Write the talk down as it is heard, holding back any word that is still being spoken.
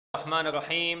الرحمن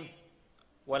الرحيم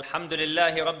والحمد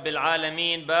لله رب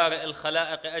العالمين بارئ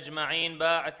الخلائق أجمعين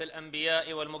باعث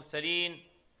الأنبياء والمرسلين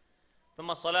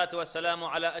ثم الصلاة والسلام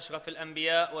على أشرف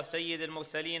الأنبياء وسيد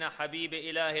المرسلين حبيب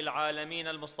إله العالمين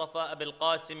المصطفى أبي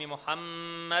القاسم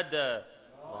محمد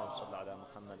اللهم صل على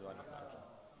محمد وعلى محمد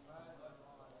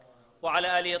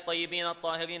وعلى آله الطيبين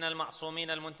الطاهرين المعصومين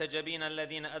المنتجبين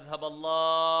الذين أذهب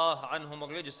الله عنهم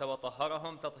الرجس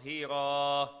وطهرهم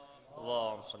تطهيرا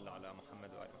اللهم صل على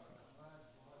محمد وعلى محمد.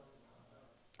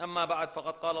 أما بعد،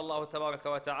 فقد قال الله تبارك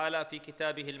وتعالى في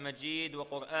كتابه المجيد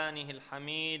وقرآنه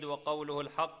الحميد وقوله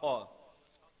الحق: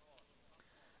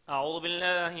 أعوذ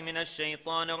بالله من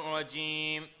الشيطان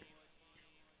الرجيم،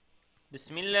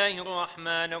 بسم الله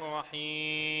الرحمن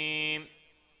الرحيم.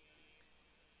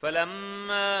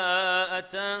 فلما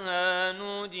أتاها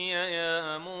نودي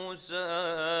يا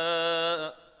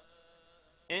موسى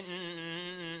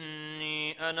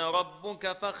إني أنا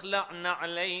ربك فاخلع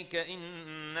نعليك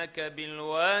إنك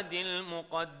بالوادي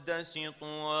المقدس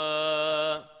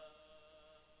طوى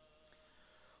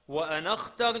وأنا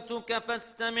اخترتك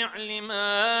فاستمع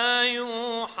لما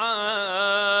يوحى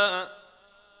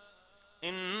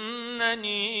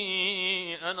إنني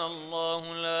أنا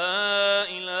الله لا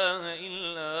إله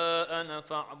إلا أنا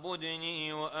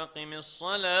فاعبدني وأقم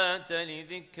الصلاة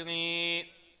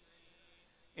لذكري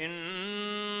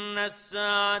إن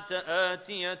الساعة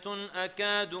آتية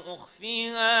أكاد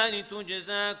أخفيها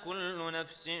لتجزى كل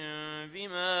نفس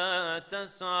بما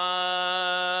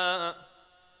تسعى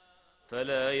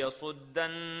فلا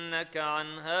يصدنك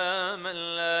عنها من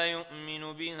لا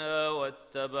يؤمن بها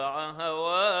واتبع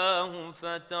هواه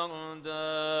فتردى.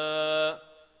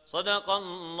 صدق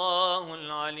الله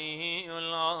العلي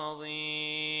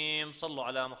العظيم. صلوا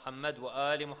على محمد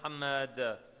وآل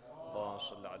محمد. اللهم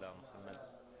صل على محمد.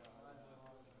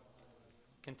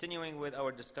 Continuing with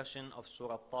our discussion of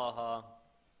Surah Taha.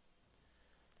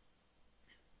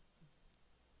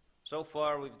 So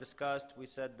far we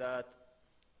said that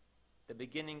the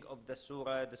beginning of the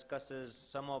surah discusses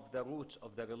some of the roots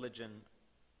of the religion.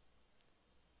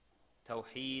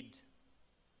 Tawheed.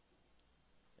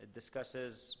 It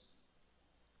discusses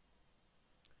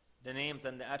the names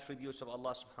and the attributes of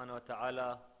Allah subhanahu wa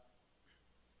ta'ala.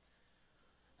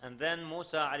 And then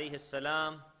Musa alayhi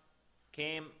salam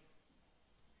came.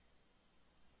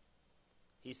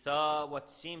 He saw what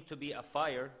seemed to be a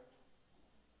fire,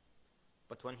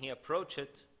 but when he approached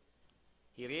it,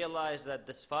 he realized that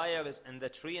this fire is in the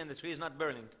tree and the tree is not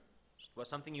burning. It was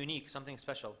something unique, something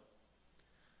special.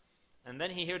 And then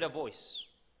he heard a voice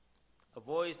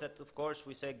that, of course,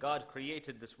 we say God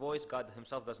created this voice. God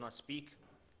himself does not speak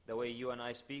the way you and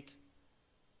I speak.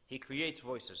 He creates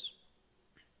voices.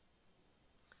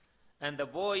 And the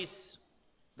voice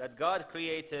that God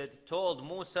created told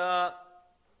Musa,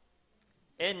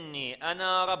 Inni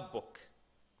ana rabbuk.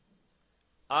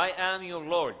 I am your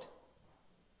Lord.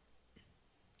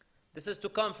 This is to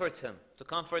comfort him, to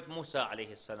comfort Musa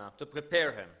alayhi salam, to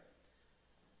prepare him.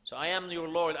 So I am your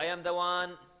Lord. I am the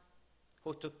one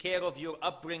who took care of your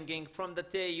upbringing from the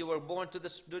day you were born to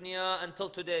this dunya until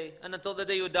today, and until the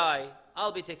day you die.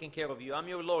 I'll be taking care of you. I'm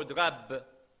your Lord, Rabb.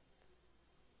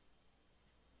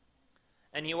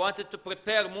 And he wanted to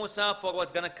prepare Musa for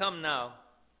what's going to come now.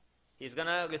 He's going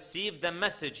to receive the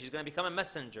message. He's going to become a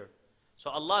messenger. So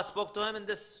Allah spoke to him in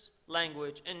this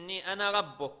language, Inni ana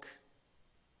rabbuk.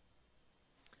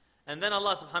 And then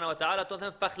Allah subhanahu wa ta'ala told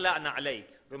him, فَخْلَعْ نَعْلَيْكَ.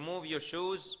 Remove your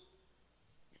shoes.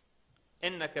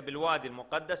 إِنَّكَ بِالْوَادِ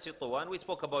الْمُقَدَّسِ طُوًى. We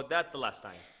spoke about that the last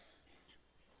time.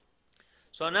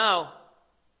 So now,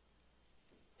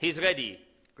 he's ready.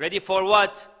 Ready for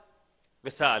what?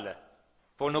 Risala.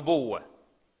 For nubuwwah.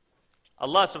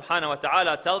 Allah subhanahu wa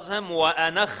ta'ala tells him,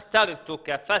 وَأَنَا اخْتَرْتُكَ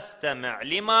فَاسْتَمِعْ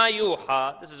لِمَا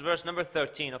يُوحَى. This is verse number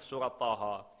 13 of Surah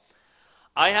Taha.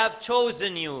 I have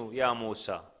chosen you, Ya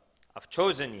Musa. I've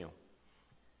chosen you.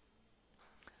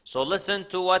 So listen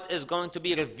to what is going to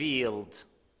be revealed.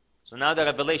 So now the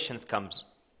revelations comes.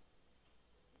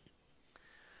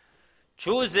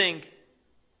 Choosing,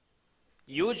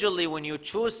 usually when you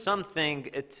choose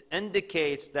something, it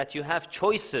indicates that you have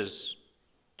choices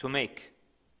to make.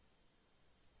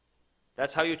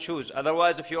 That's how you choose.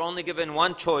 Otherwise, if you're only given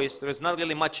one choice, there is not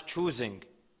really much choosing.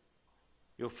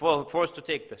 You're forced to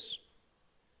take this.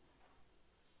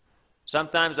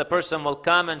 Sometimes a person will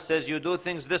come and says, you do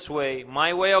things this way,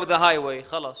 my way or the highway.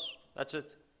 Khalas, that's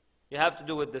it. You have to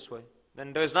do it this way.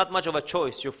 Then there is not much of a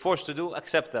choice. You're forced to do,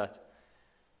 accept that.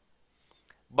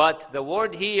 But the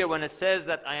word here, when it says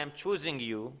that I am choosing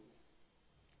you,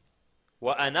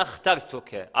 وَأَنَا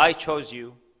اخْتَرْتُكَ, I chose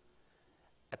you.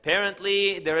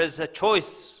 Apparently, there is a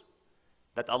choice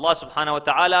that Allah subhanahu wa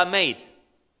ta'ala made.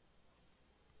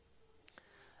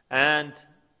 And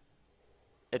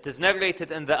it is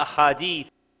narrated in the ahadith.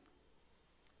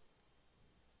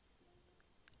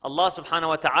 Allah subhanahu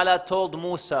wa ta'ala told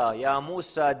Musa, Ya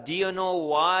Musa, do you know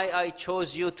why I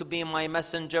chose you to be my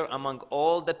messenger among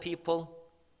all the people?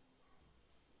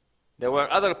 There were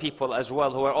other people as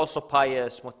well who were also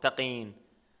pious, muttaqeen.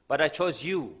 But I chose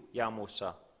you, Ya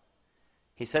Musa.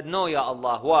 He said, no, Ya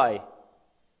Allah, why?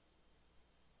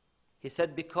 He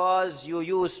said, because you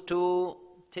used to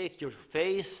take your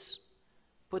face,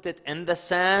 put it in the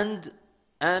sand,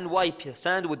 and wipe your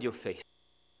sand with your face.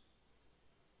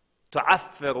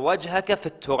 تعثر وجهك في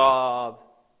التراب.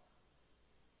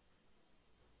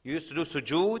 You used to do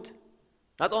sujood.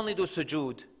 Not only do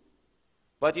sujood,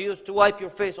 but you used to wipe your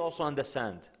face also on the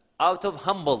sand. Out of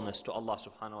humbleness to Allah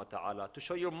subhanahu wa ta'ala. To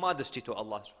show your modesty to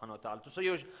Allah subhanahu wa ta'ala.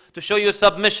 To show your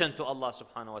submission to Allah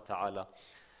subhanahu wa ta'ala.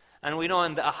 And we know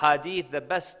in the ahadith, the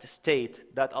best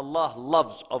state that Allah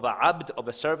loves of a abd, of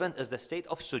a servant, is the state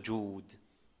of sujood.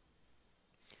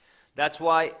 That's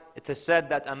why it is said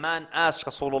that a man asked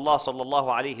Rasulullah sallallahu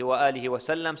alayhi wa alihi wa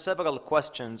sallam several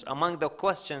questions. Among the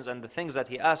questions and the things that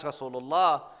he asked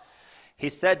Rasulullah, he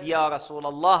said, Ya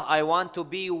Rasulullah, I want to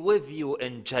be with you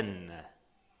in Jannah.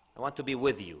 I want to be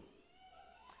with you.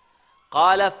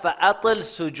 قال فأطل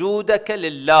سجودك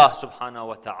لله سبحانه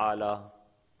وتعالى.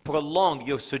 Prolong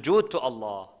your sujood to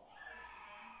Allah.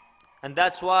 And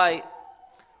that's why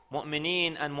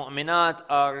mu'mineen and mu'minat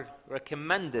are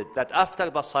recommended that after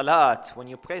the salat, when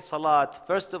you pray salat,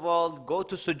 first of all, go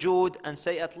to sujood and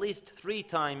say at least 3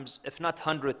 times, if not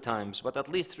 100 times, but at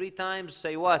least 3 times,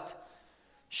 say what?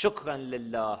 Shukran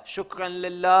lillah, shukran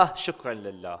lillah, shukran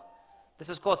lillah. This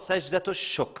is called sajdatul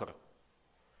shukr.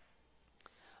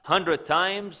 100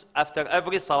 times after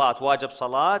every salat, wajib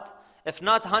salat. If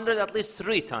not 100, at least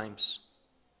 3 times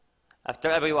after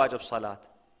every wajib salat.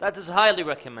 That is highly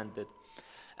recommended.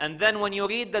 And then when you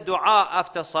read the dua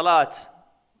after salat,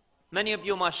 many of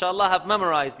you, mashallah, have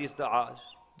memorized these du'as.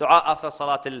 Dua after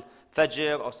salat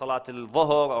al-fajr or salat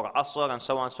al-dhuhr or asr and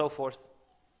so on and so forth.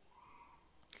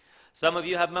 Some of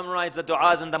you have memorized the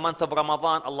du'as in the month of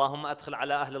Ramadan. Allahumma adkhil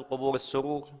ala ahli al-qubur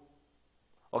al-surur.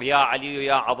 Or Ya Ali,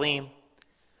 Ya Azim.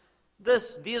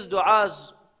 These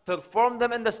du'as, perform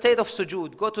them in the state of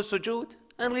sujood. Go to sujood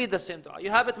and read the same dua. You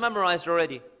have it memorized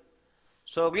already.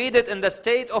 So read it in the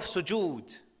state of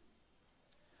sujood.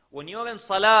 When you're in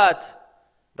salat,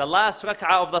 the last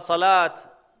rak'ah of the salat,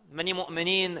 many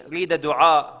mu'mineen read a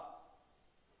dua.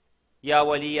 Ya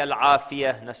wali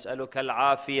al-afiyah, nas'aluka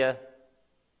al-afiyah.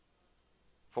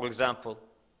 For example,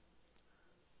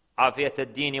 عافية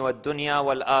الدين والدنيا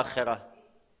والآخرة.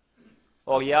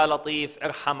 Or Ya latif,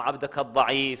 irham abdaka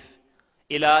al-da'if.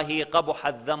 إلهي قبح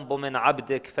الذنب من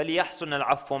عبدك فليحسن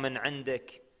العفو من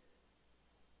عندك.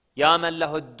 يا من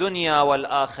له الدنيا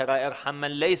والآخرة ارحم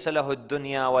من ليس له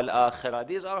الدنيا والآخرة.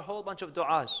 These are a whole bunch of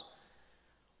du'as.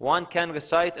 One can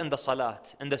recite in the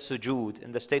salat, in the sujood,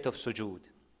 in the state of sujood.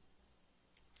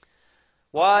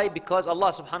 Why? Because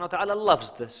Allah subhanahu wa ta'ala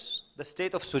loves this, the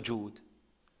state of sujood.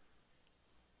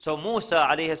 So Musa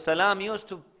alayhi salam used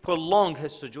to prolong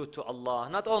his sujood to Allah.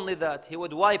 Not only that, he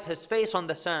would wipe his face on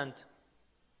the sand.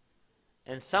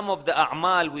 And some of the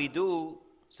a'mal we do,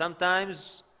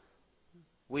 sometimes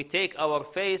we take our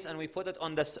face and we put it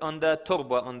on the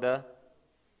turba, on the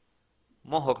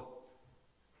muhr.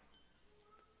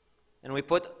 And we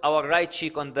put our right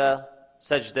cheek on the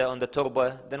sajda, on the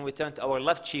turba. Then we turn our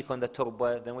left cheek on the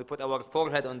turba. Then we put our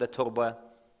forehead on the turba.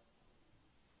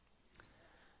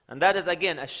 And that is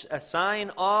again a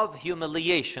sign of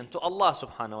humiliation to Allah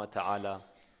subhanahu wa ta'ala.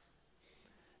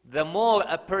 The more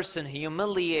a person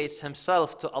humiliates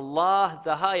himself to Allah,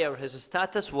 the higher his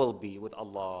status will be with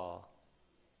Allah.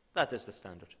 That is the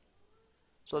standard.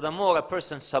 So the more a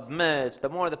person submits, the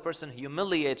more the person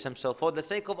humiliates himself for the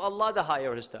sake of Allah, the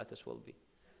higher his status will be.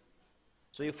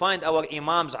 So you find our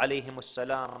Imams alayhimus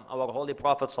salam, our Holy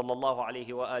Prophet sallallahu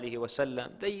alayhi wa alihi wa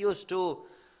sallam, they used to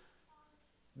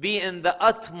be in the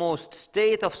utmost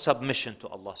state of submission to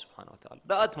Allah subhanahu wa ta'ala.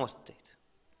 The utmost state.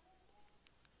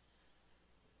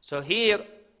 So here,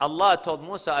 Allah told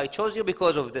Musa, I chose you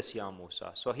because of this, Ya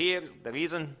Musa. So here, the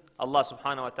reason Allah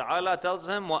subhanahu wa ta'ala tells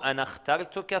him, وَأَنَا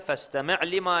اخْتَرْتُكَ فَاسْتَمِعْ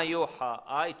لِمَا يُوحَى.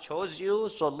 I chose you,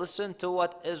 so listen to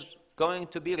what is going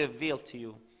to be revealed to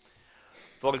you.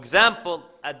 For example,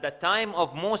 at the time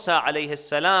of Musa alayhi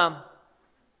salam,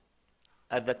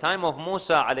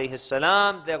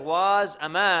 there was a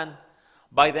man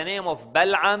by the name of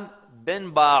Bal'am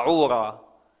bin Ba'ura.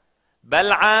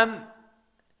 Bal'am,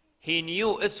 he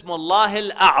knew Ismullah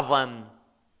al-A'zam.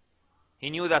 He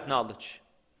knew that knowledge.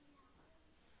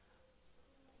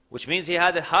 Which means he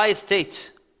had a high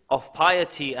state of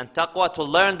piety and taqwa to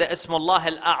learn the Ismullah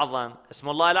Al-A'zam.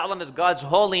 Ismullah Al-A'zam is God's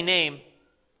holy name.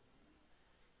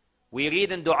 We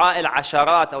read in Dua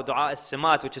Al-Asharat or Dua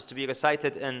Al-Simat, which is to be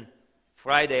recited in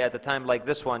Friday at a time like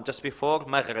this one, just before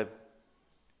Maghrib.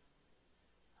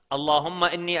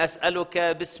 Allahumma inni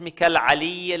as'aluka bismika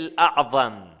al-Ali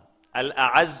al-A'zam,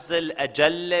 al-A'azz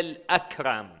al-Ajall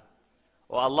al-Akram.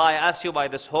 Oh Allah, I ask you by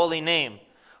this holy name,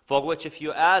 for which if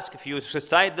you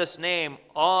recite this name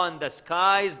on the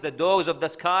skies, the doors of the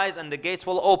skies and the gates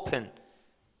will open.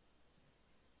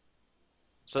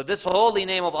 So this holy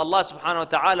name of Allah subhanahu wa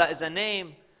ta'ala is a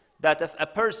name that if a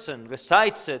person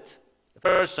recites it, a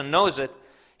person knows it,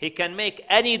 he can make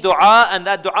any dua and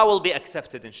that dua will be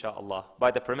accepted inshaAllah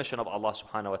by the permission of Allah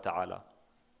subhanahu wa ta'ala.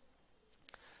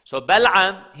 So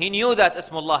Bal'am, he knew that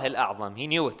Ismullah Al-A'zam, he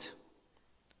knew it.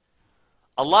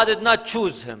 Allah did not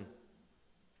choose him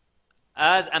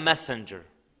as a messenger.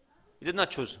 He did not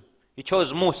choose him. He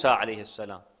chose Musa alayhi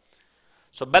salam.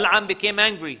 So Bal'am became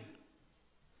angry.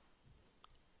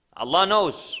 Allah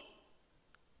knows.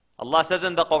 Allah says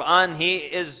in the Quran, He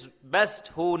is best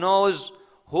who knows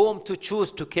whom to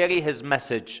choose to carry His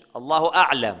message. Allahu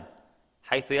a'lam.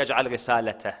 حيث يجعل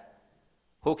رسالته.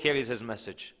 Who carries His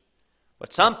message?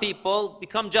 But some people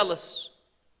become jealous.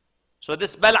 So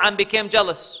this Bal'am became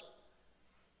jealous.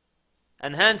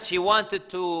 And hence he wanted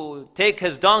to take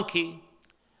his donkey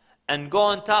and go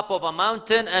on top of a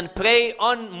mountain and pray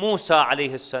on Musa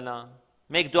alayhi salam.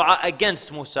 Make dua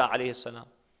against Musa alayhi salam.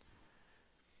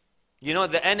 You know,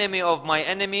 the enemy of my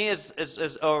enemy is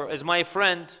my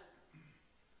friend.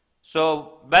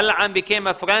 So Bal'am became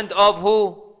a friend of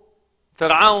who?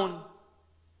 Fir'aun.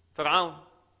 Fir'aun.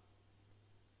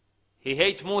 He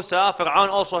hates Musa. Fir'aun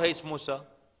also hates Musa.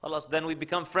 Allah, then we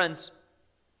become friends.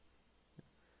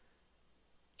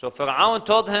 So Fir'aun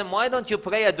told him, why don't you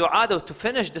pray a dua to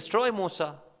finish, destroy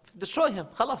Musa? Destroy him,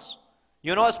 khalas.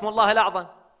 You know Ismullah Al-A'zam?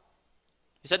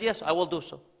 He said, yes, I will do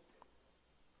so.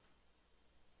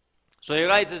 So he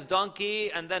rides his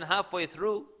donkey and then halfway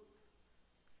through,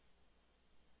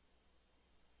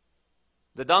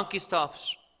 the donkey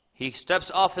stops. He steps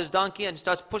off his donkey and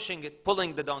starts pushing it,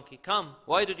 pulling the donkey. Come,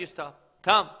 why did you stop?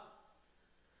 Come.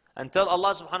 Until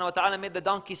Allah subhanahu wa ta'ala made the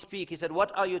donkey speak. He said,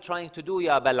 what are you trying to do,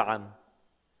 Ya Bal'am?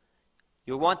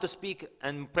 You want to speak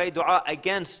and pray dua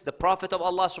against the Prophet of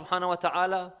Allah subhanahu wa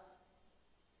ta'ala?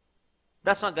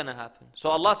 That's not going to happen.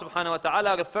 So Allah subhanahu wa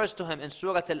ta'ala refers to him in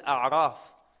Surah Al-A'raf.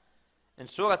 In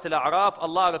Surah Al-A'raf,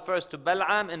 Allah refers to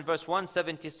Bal'am in verse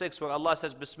 176, where Allah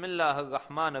says, Bismillah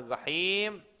ar-Rahman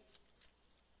ar-Rahim.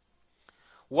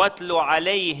 وَاتْلُ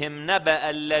عَلَيْهِمْ نَبَأَ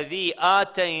الَّذِي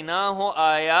آتَيْنَاهُ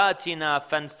آيَاتِنَا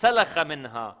فَانْسَلَخَ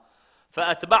مِنْهَا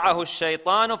فَأَتْبَعَهُ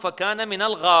الشَّيْطَانُ فَكَانَ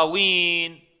مِنَ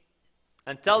الْغَاوِينَ.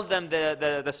 And tell them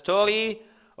the story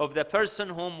of the person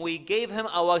whom we gave him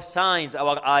our signs,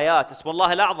 our ayat. Ismullah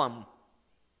Al-A'zam.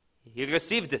 He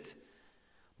received it.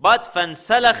 But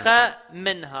فَانْسَلَخَ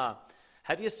مِنْهَا.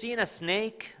 Have you seen a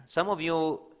snake? Some of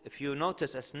you, if you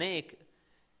notice a snake,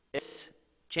 it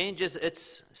changes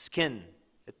its skin.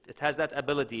 It has that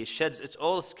ability. It sheds its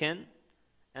old skin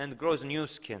and grows new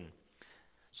skin.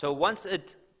 So once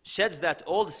it sheds that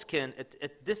old skin,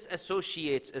 it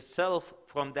disassociates itself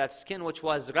from that skin which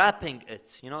was wrapping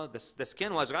it. You know, the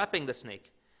skin was wrapping the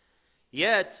snake.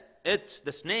 Yet,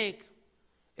 the snake,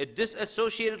 it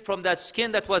disassociated from that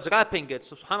skin that was wrapping it.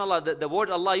 SubhanAllah, the word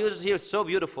Allah uses here is so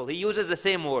beautiful. He uses the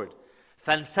same word.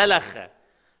 فَانْسَلَخَ.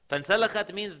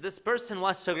 فَانْسَلَخَت means this person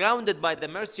was surrounded by the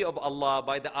mercy of Allah,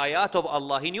 by the ayat of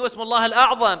Allah. He knew Ismullah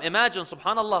Al-A'zam. Imagine,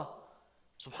 SubhanAllah.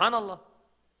 SubhanAllah.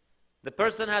 The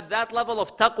person had that level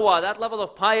of taqwa, that level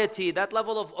of piety, that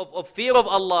level of fear of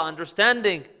Allah,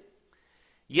 understanding.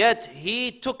 Yet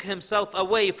he took himself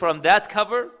away from that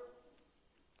cover,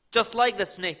 just like the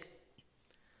snake.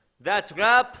 That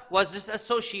wrap was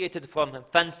disassociated from him.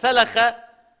 فَانْسَلَخَ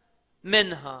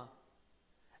مِنْهَا.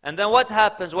 And then what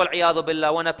happens? وَالْعِيَاذُ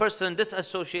بِاللَّهِ. When a person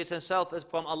disassociates himself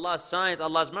from Allah's signs,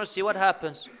 Allah's mercy, what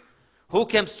happens? Who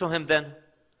comes to him then?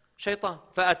 Shaitan.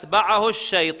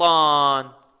 فَأَتْبَعَهُ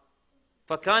الشَّيْطَانِ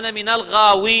فَكَانَ مِنَ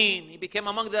الْغَاوِينَ. He became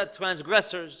among the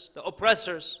transgressors, the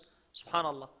oppressors.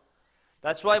 SubhanAllah.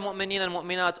 That's why mu'mineen and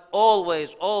mu'minat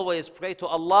always pray to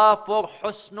Allah for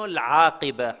husnul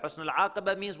aqibah. Husnul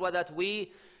aqibah means that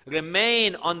we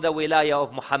remain on the wilayah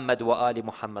of Muhammad wa ali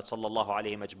Muhammad sallallahu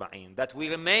alayhi majma'een. That we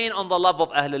remain on the love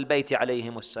of Ahlul Bayt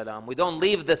alayhim wassalam. We don't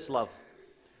leave this love.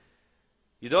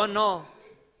 You don't know.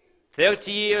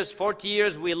 30 years, 40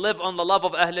 years, we live on the love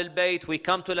of Ahlul Bayt. We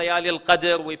come to Layali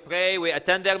al-Qadr, we pray, we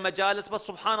attend their majalis, but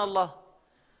subhanallah,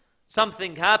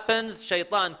 something happens,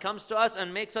 shaitan comes to us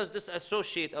and makes us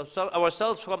disassociate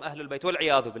ourselves from Ahlul Bayt.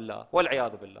 Wal-'iyadhu billah.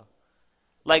 Wal-'iyadhu billah.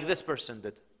 like this person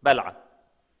did, Bal'a.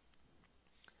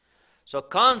 So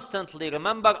constantly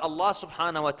remember Allah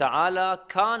subhanahu wa ta'ala,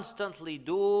 constantly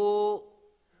do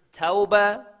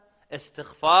tawbah,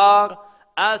 istighfar,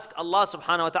 ask Allah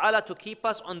subhanahu wa ta'ala to keep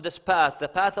us on this path, the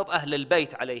path of Ahlul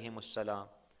Bayt alayhimus salam.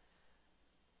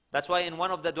 That's why in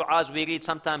one of the du'as we read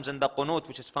sometimes in the qunut,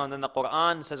 which is found in the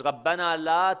Quran, it says, رَبَّنَا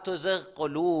لَا تُزِغْ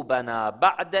قُلُوبَنَا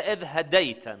بَعْدَ إِذْ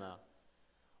هَدَيْتَنَا.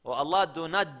 Oh Allah, do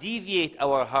not deviate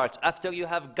our hearts after you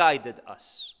have guided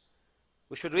us.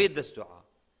 We should read this dua.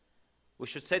 We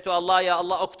should say to Allah, Ya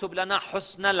Allah, uktub lana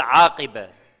husna al-aqibah.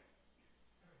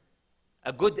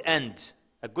 A good end.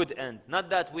 A good end. Not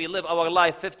that we live our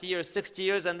life 50 years, 60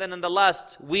 years, and then in the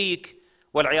last week,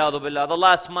 وَالْعِيَاذُ بِاللَّهِ, the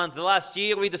last month, the last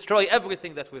year, we destroy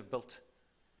everything that we've built.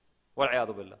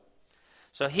 وَالْعِيَاذُ بِاللَّهِ.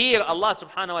 So here Allah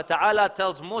subhanahu wa ta'ala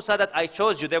tells Musa that I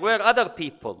chose you. There were other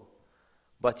people,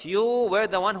 but you were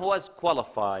the one who was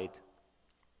qualified.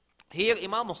 Here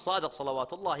Imam Al-Sadiq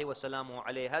salawatullahi wa salamu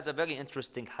alayhi has a very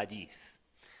interesting hadith.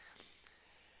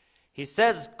 He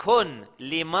says, كُن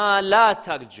لِمَا لَا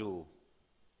تَرْجُو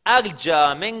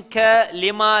أرجى منك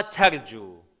لما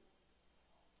ترجو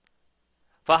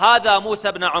فهذا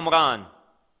موسى بن عمران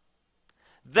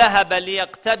ذهب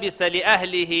ليقتبس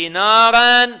لأهله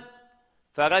نارا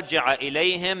فرجع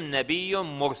إليهم نبي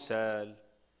مرسل.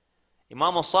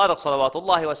 Imam al-Sadiq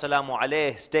salawatullahi wa salamu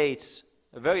alayhi states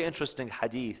a very interesting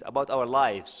hadith about our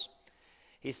lives.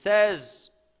 He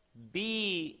says,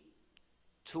 be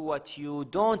to what you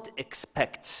don't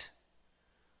expect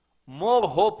more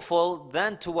hopeful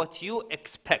than to what you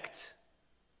expect.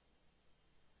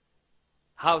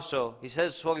 How so? He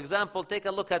says, for example, take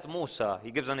a look at Musa.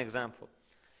 He gives an example.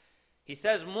 He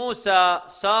says Musa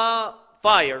saw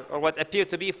fire, or what appeared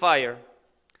to be fire.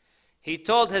 He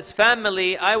told his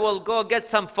family, I will go get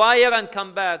some fire and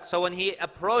come back. So when he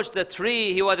approached the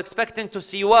tree, he was expecting to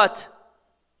see what?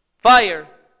 Fire.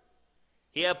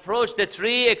 He approached the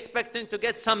tree expecting to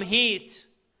get some heat.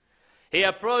 He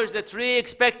approached the tree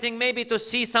expecting maybe to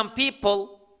see some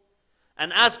people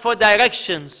and ask for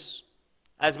directions,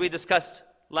 as we discussed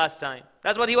last time.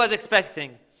 That's what he was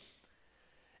expecting.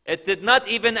 It did not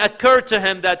even occur to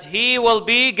him that he will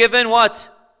be given what?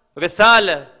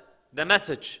 Risala, the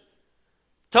message.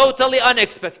 Totally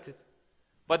unexpected.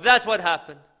 But that's what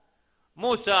happened.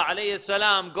 Musa alayhi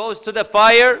salam goes to the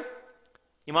fire.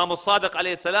 Imam al-Sadiq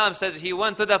alayhi salam says he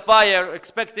went to the fire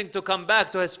expecting to come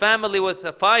back to his family with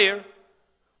a fire,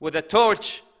 with a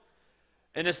torch.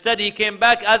 And instead he came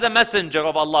back as a messenger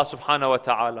of Allah subhanahu wa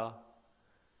ta'ala.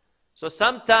 So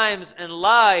sometimes in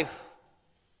life,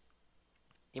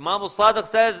 Imam al-Sadiq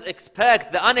says,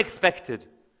 expect the unexpected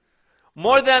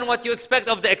more than what you expect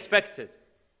of the expected.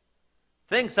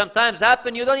 Things sometimes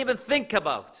happen you don't even think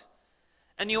about.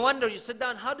 And you wonder, you sit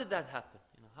down, how did that happen?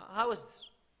 How is this?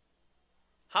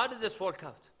 How did this work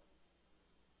out?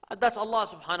 That's Allah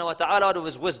subhanahu wa ta'ala out of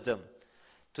His wisdom.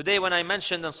 Today when I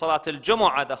mentioned in Salat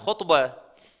al-Jumu'ah, the khutbah,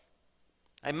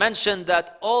 I mentioned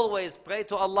that always pray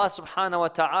to Allah subhanahu wa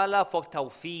ta'ala for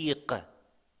tawfiq,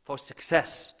 for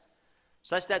success,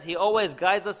 such that He always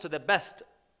guides us to the best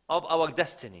of our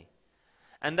destiny.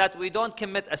 And that we don't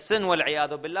commit a sin,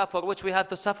 wal-'iyadu billah, for which we have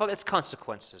to suffer its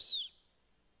consequences.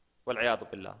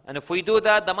 Wal-'iyadu billah. And if we do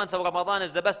that, the month of Ramadan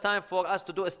is the best time for us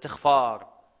to do istighfar,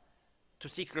 to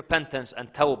seek repentance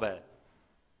and tawbah.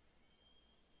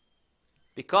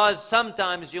 Because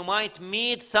sometimes you might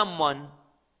meet someone,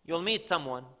 you'll meet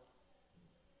someone.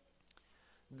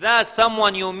 That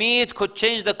someone you meet could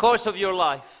change the course of your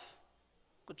life.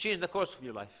 Could change the course of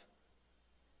your life.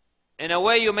 In a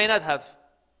way you may not have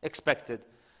expected.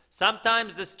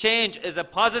 Sometimes this change is a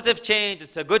positive change,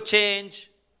 it's a good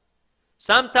change.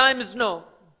 Sometimes no.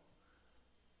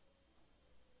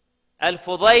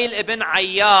 Al-Fudayl ibn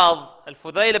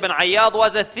Ayyad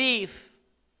was a thief.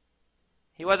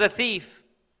 He was a thief.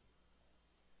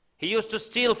 He used to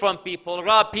steal from people,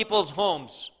 rob people's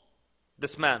homes,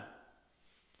 this man.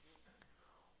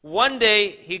 One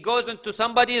day, he goes into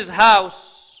somebody's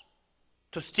house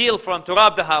to steal from, to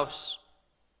rob the house.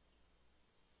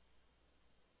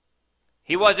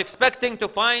 He was expecting to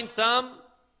find some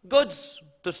goods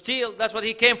to steal. That's what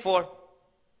he came for.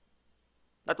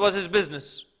 That was his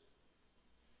business.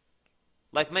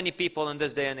 Like many people in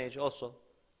this day and age also.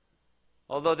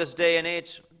 Although this day and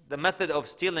age, the method of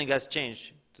stealing has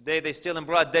changed. Today they steal in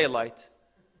broad daylight,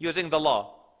 using the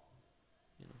law.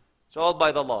 It's all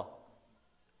by the law.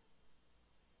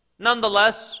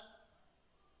 Nonetheless,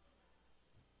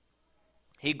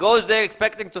 he goes there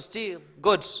expecting to steal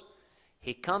goods.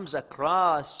 He comes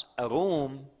across a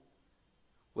room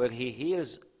where he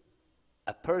hears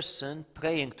a person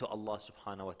praying to Allah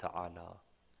subhanahu wa ta'ala.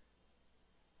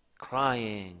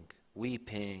 crying,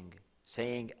 weeping,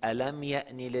 saying, أَلَمْ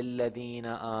يَأْنِ لِلَّذِينَ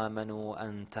آمَنُوا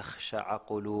أَن تَخْشَعَ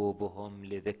قُلُوبُهُمْ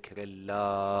لِذِكْرِ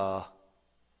اللَّهِ.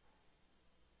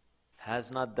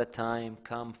 Has not the time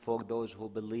come for those who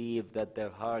believe that their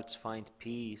hearts find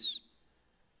peace,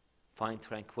 find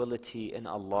tranquility in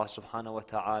Allah subhanahu wa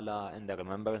ta'ala, in the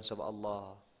remembrance of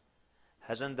Allah?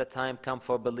 Hasn't the time come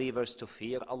for believers to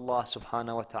fear Allah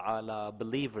subhanahu wa ta'ala?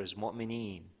 Believers,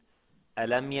 mu'mineen.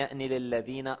 أَلَمْ يَأْنِ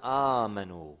لِلَّذِينَ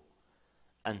آمَنُوا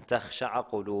أَن تَخْشَعَ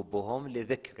قُلُوبُهُمْ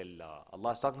لِذِكْرِ اللَّهِ.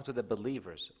 Allah is talking to the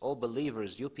believers. Oh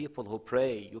believers, you people who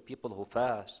pray, you people who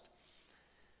fast,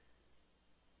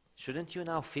 shouldn't you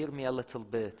now fear me a little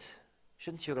bit?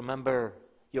 Shouldn't you remember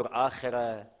your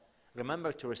akhirah?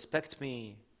 Remember to respect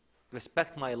me,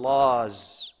 respect my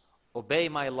laws, obey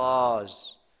my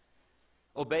laws,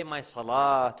 obey my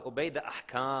salat, obey the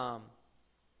ahkam.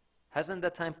 Hasn't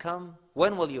that time come?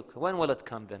 When will it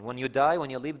come then? When you die, when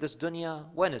you leave this dunya?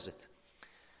 When is it?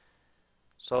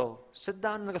 So sit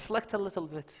down and reflect a little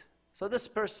bit. So this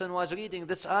person was reading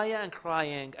this ayah and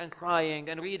crying and crying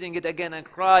and reading it again and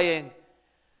crying.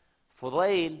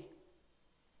 Fudayl,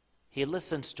 he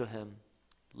listens to him,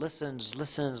 listens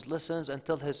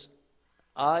until his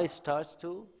eyes starts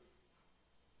to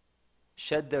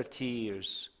shed their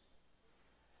tears.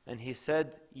 And he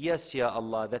said, yes, Ya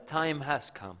Allah, the time has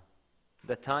come.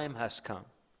 The time has come.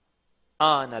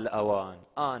 An al-awan,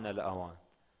 an al-awan.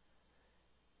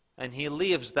 And he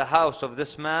leaves the house of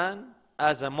this man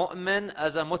as a mu'min,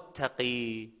 as a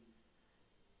muttaqi.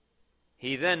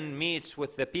 He then meets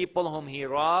with the people whom he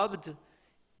robbed.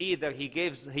 Either he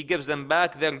gives them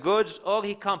back their goods or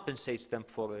he compensates them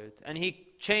for it. And he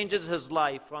changes his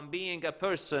life from being a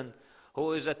person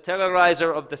who is a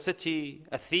terrorizer of the city,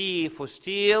 a thief who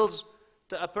steals,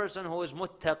 to a person who is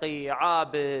muttaqi,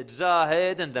 abid,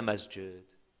 zahid in the masjid.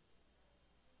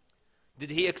 Did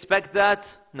he expect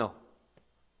that? No.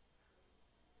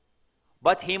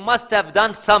 But he must have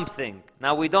done something.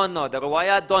 Now we don't know. The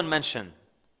riwayat don't mention.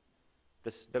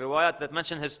 The riwayat that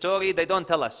mention his story, they don't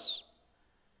tell us.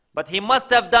 But he must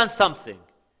have done something.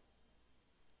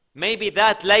 Maybe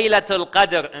that Laylatul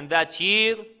Qadr in that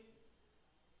year,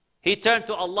 he turned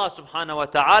to Allah subhanahu wa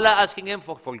ta'ala asking him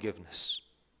for forgiveness.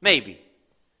 Maybe.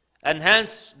 And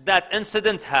hence that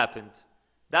incident happened.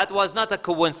 That was not a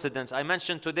coincidence. I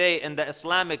mentioned today in the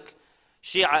Islamic,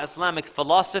 Shia Islamic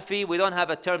philosophy, we don't have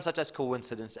a term such as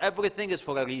coincidence. Everything is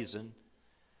for a reason.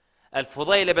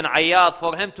 Al-Fudayl ibn Ayyad,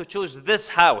 for him to choose this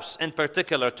house in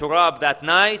particular to rob that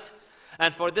night,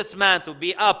 and for this man to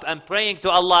be up and praying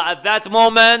to Allah at that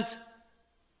moment,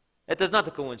 it is not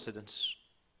a coincidence.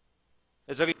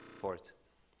 It's a reason for it.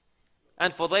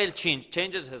 And Fudayl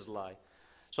changes his life.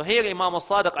 So here Imam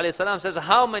Al-Sadiq alayhi salam says,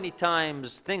 how many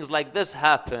times things like this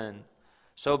happen?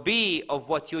 So be of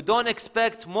what you don't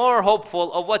expect more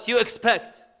hopeful of what you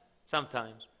expect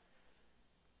sometimes.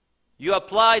 You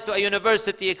apply to a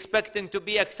university expecting to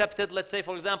be accepted, let's say,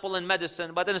 for example, in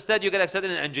medicine, but instead you get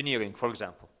accepted in engineering, for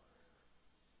example.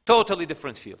 Totally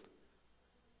different field.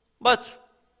 But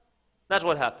that's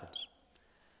what happens.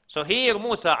 So here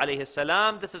Musa alayhi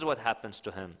salam, this is what happens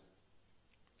to him.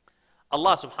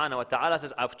 Allah subhanahu wa ta'ala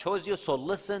says, I've chose you, so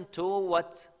listen to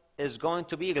what is going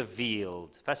to be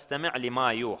revealed. فَاسْتَمِعْ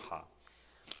لِمَا يُوحَى.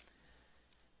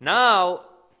 Now,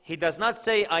 he does not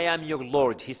say, I am your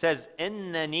Lord. He says,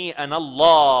 إِنَّنِي أَنَا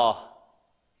اللَّهِ.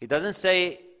 He doesn't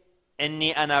say,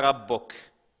 إِنِّي أَنَا رَبُّكَ.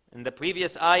 In the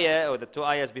previous ayah, or the two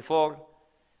ayahs before,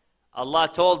 Allah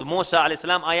told Musa alayhi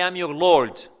salam, I am your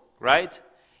Lord, right?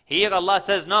 Here Allah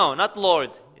says, no, not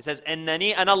Lord. He says,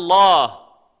 إِنَّنِي أَنَا اللَّهِ.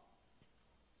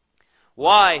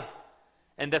 Why?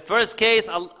 In the first case,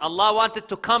 Allah wanted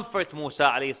to comfort Musa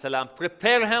alayhi salam,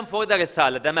 prepare him for the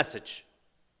risala, the message.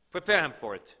 Prepare him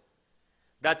for it.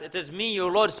 That it is me, your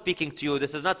Lord, speaking to you.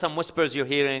 This is not some whispers you're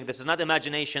hearing. This is not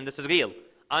imagination. This is real.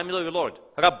 I'm your Lord,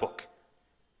 Rabbuk.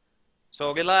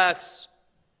 So relax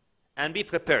and be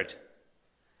prepared.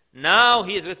 Now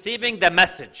he is receiving the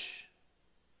message.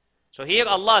 So here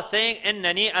Allah is saying,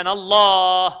 إِنَّنِي أَنَا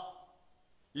اللَّهِ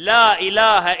La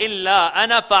ilaha illa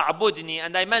ana fa'budni.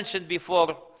 And I mentioned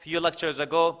before, a few lectures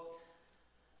ago,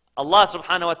 Allah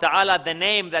subhanahu wa ta'ala, the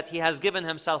name that He has given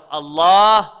Himself,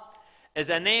 Allah, is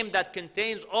a name that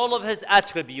contains all of His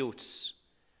attributes.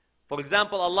 For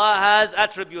example, Allah has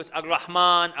attributes,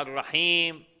 Ar-Rahman,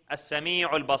 Ar-Rahim, As-Sami'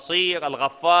 Al-Basir,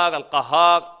 Al-Ghaffar,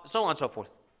 Al-Qahhar, so on and so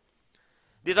forth.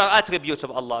 These are attributes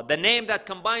of Allah. The name that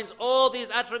combines all these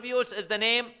attributes is the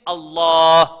name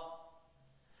Allah.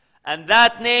 And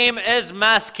that name is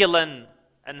masculine.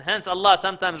 And hence Allah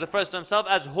sometimes refers to Himself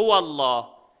as Huwa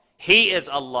Allah. He is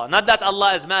Allah. Not that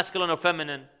Allah is masculine or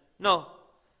feminine. No.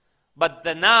 But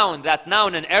the noun, that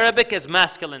noun in Arabic is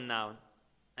masculine noun.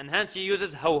 And hence he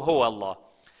uses huwa Allah.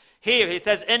 Here he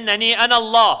says, Innani ana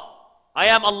Allah. I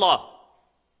am Allah.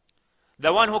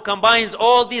 The one who combines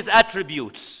all these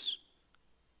attributes.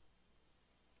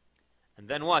 And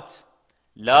then what?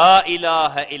 La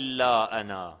ilaha illa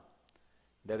ana.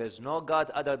 There is no God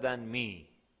other than me.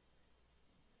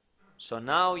 So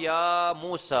now, Ya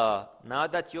Musa, now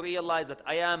that you realize that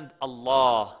I am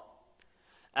Allah,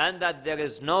 and that there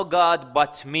is no God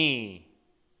but me,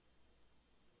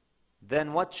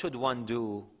 then what should one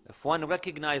do? If one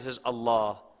recognizes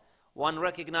Allah, one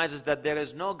recognizes that there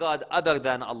is no God other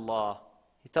than Allah,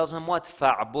 he tells him what?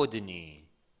 Fa'budni.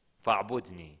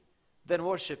 Fa'budni. Then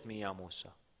worship me, Ya Musa.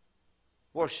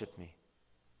 Worship me.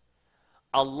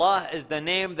 Allah is the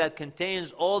name that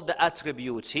contains all the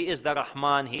attributes. He is the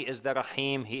Rahman, He is the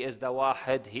Rahim, He is the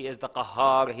Wahid, He is the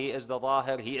Qahhar, He is the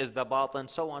Zahir, He is the Batin,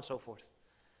 so on and so forth.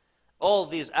 All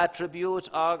these attributes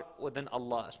are within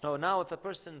Allah. So now if a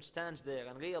person stands there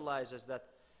and realizes that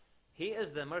He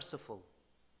is the merciful,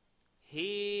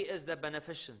 He is the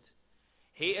beneficent,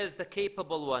 He is the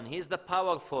capable one, He is the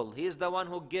powerful, He is the one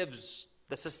who gives,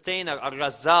 the sustainer,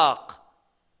 Ar-Razzaq,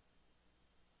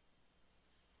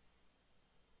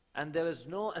 and there is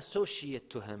no associate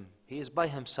to Him. He is by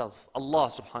Himself, Allah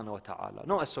subhanahu wa ta'ala.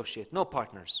 No associate, no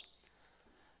partners.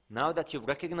 Now that you've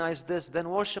recognized this, then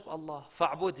worship Allah.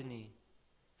 Fa'budni.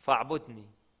 Fa'budni.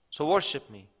 So worship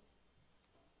me.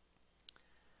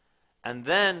 And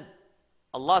then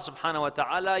Allah subhanahu wa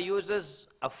ta'ala uses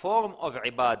a form of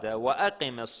ibadah.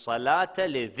 وَأَقِمِ الصَّلَاةَ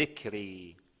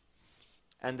لِذِكْرِي.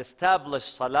 And establish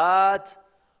salat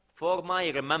for my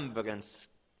remembrance,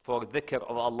 for dhikr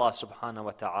of Allah subhanahu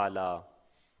wa ta'ala.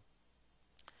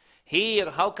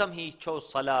 Here, how come he chose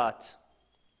salat?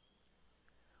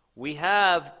 We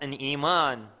have an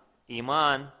iman.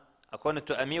 Iman, according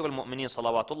to Amir al-Mu'mineen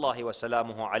salawatullahi wa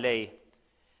salamuhu alayh,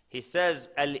 he says,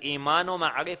 Al-imanu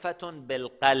ma'rifatun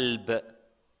bil-qalb.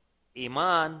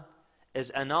 Iman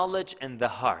is a knowledge in the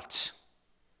heart.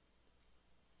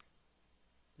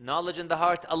 Knowledge in the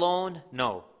heart alone?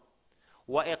 No.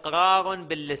 وَإِقْرَارٌ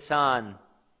بِاللِّسَانِ.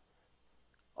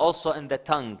 Also in the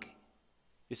tongue.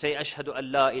 You say, Ashhadu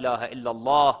an la ilaha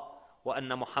illallah wa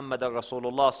anna Muhammadan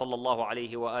Rasulullah sallallahu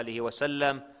alayhi wa alihi wa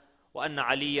sallam wa anna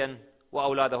aliyan wa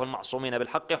awladahu al-ma'sumina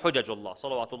bil-haqqi hujajullah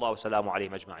salawatullah wa salamu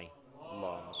alayhim ajma'in.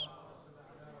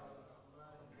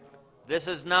 This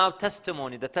is now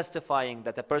testimony, the testifying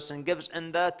that a person gives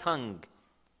in the tongue.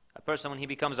 A person, when he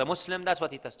becomes a Muslim, that's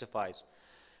what he testifies.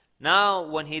 Now,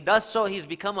 when he does so, he's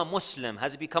become a Muslim.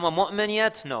 Has he become a mu'min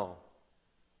yet? No.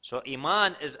 So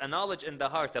iman is a knowledge in the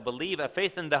heart, a belief, a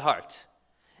faith in the heart.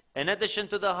 In addition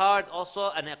to the heart, also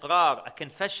an iqrar, a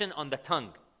confession on the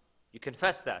tongue. You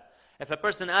confess that. If a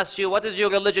person asks you, what is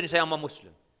your religion? You say, I'm a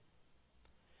Muslim.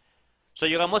 So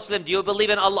you're a Muslim, do you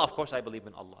believe in Allah? Of course I believe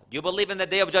in Allah. Do you believe in the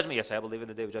Day of Judgment? Yes, I believe in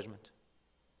the Day of Judgment.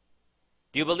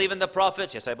 Do you believe in the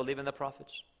Prophets? Yes, I believe in the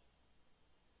Prophets.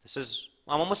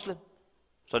 I'm a Muslim.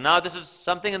 So now this is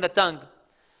something in the tongue.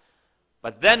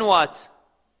 But then what?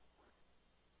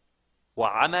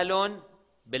 وَعَمَلٌ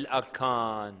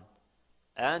بِالْأَرْكَانِ.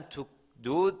 And to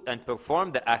do and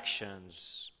perform the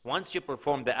actions. Once you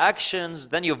perform the actions,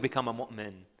 then you've become a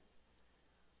mu'min.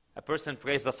 A person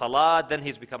prays the salat, then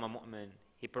he's become a mu'min.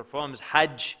 He performs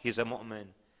hajj, he's a mu'min.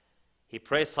 He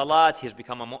prays salat, he's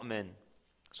become a mu'min.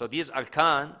 So these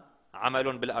arkan,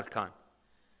 amalun bil arkan.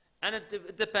 And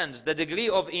it depends. The degree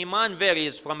of iman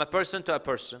varies from a person to a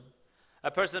person. A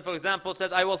person, for example,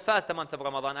 says, I will fast the month of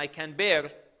Ramadan. I can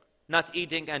bear not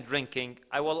eating and drinking.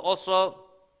 I will also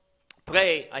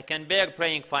pray. I can bear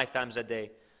praying 5 times a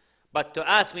day. But to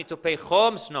ask me to pay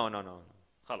khums, no.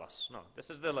 Khalas, no.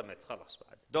 This is the limit. Khalas.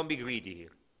 Don't be greedy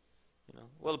here.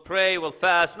 We'll pray, we'll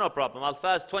fast, no problem. I'll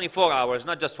fast 24 hours,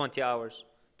 not just 20 hours.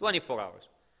 24 hours.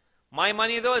 My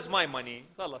money, though, is my money.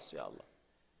 Khalas, ya Allah.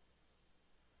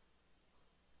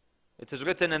 It is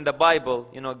written in the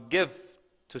Bible, give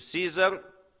to Caesar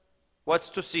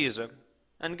what's to Caesar,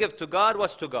 and give to God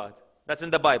what's to God. That's in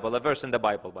the Bible, a verse in the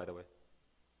Bible, by the way.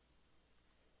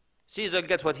 Caesar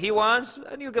gets what he wants,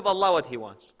 and you give Allah what he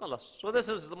wants. Khalas. So this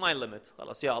is my limit.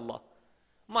 Khalas, ya Allah.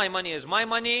 My money is my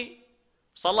money.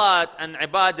 Salat and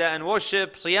ibadah and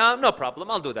worship, siyam, no problem.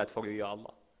 I'll do that for you, ya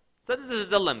Allah. So this is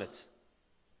the limit.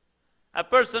 A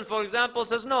person, for example,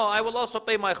 says, no, I will also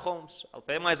pay my khums. I'll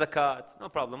pay my zakat. No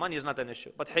problem. Money is not an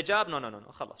issue. But hijab, no.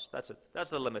 Khalas. That's it. That's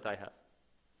the limit I have.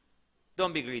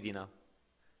 Don't be greedy now.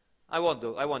 I won't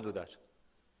do that.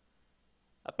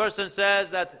 A person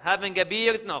says that having a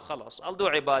beard, no, khalas. I'll do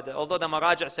ibadah. Although the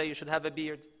maraja' say you should have a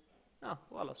beard. No,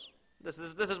 khalas. This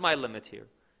is my limit here.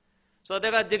 So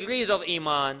there are degrees of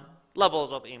iman.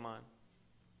 levels of Iman.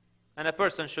 And a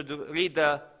person should read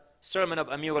the sermon of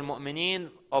Amir al-Mu'mineen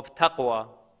of taqwa,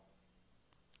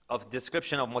 of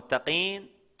description of muttaqeen,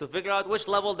 to figure out which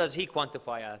level does he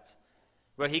quantify at,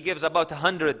 where he gives about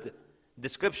 100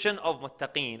 description of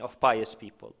muttaqeen, of pious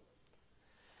people.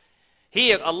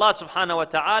 Here Allah subhanahu wa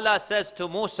ta'ala says to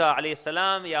Musa alayhi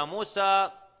salam, Ya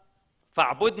Musa,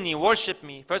 fa'budni, worship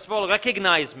me. First of all,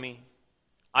 recognize me.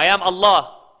 I am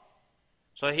Allah.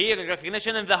 So here,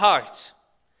 recognition in the heart.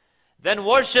 Then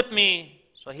worship me.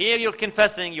 So here you're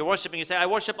confessing, you're worshiping. You say, I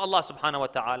worship Allah subhanahu wa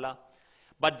ta'ala.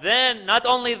 But then, not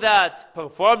only that,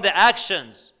 perform the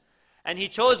actions. And he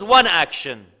chose one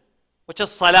action, which is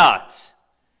salat.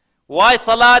 Why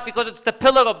salat? Because it's the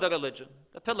pillar of the religion.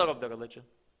 The pillar of the religion.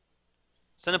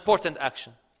 It's an important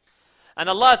action. And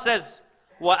Allah says,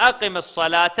 وَأَقِمِ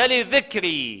الصَّلَاةَ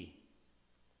لِذِكْرِي.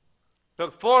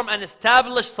 Perform and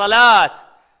establish salat.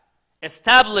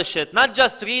 Establish it. Not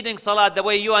just reading salat the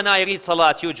way you and I read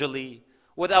salat usually,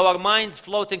 with our minds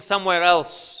floating somewhere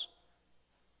else.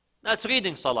 That's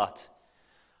reading salat.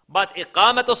 But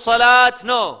iqamatul salat,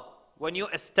 no. When you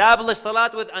establish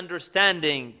salat with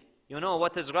understanding, you know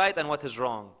what is right and what is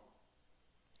wrong.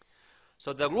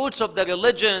 So the roots of the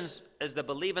religions is the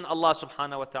belief in Allah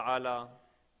subhanahu wa ta'ala,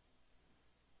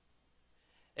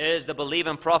 is the belief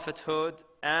in prophethood,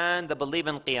 and the belief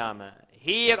in Qiyamah.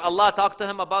 Here Allah talked to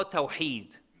him about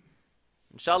Tawheed.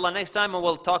 Inshallah next time we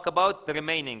will talk about the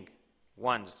remaining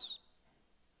ones.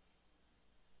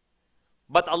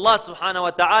 But Allah subhanahu wa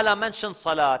ta'ala mentioned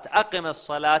salat. أَقِمِ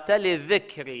الصَّلَاةَ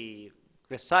لِذِكْرِ.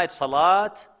 Recite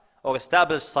salat or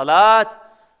establish salat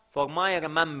for my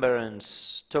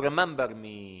remembrance, to remember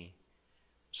me,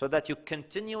 so that you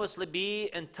continuously be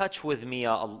in touch with me,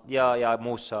 ya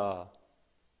Musa.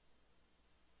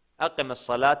 أَقِمِ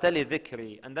الصَّلَاةَ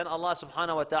لِذِكْرِ. And then Allah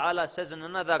subhanahu wa ta'ala says in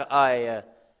another ayah,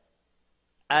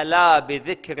 أَلَا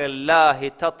بِذِكْرِ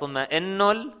اللَّهِ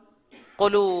تَطْمَئِنُّ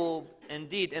الْقُلُوبِ.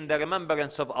 Indeed, in the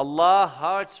remembrance of Allah,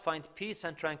 hearts find peace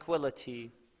and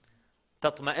tranquility.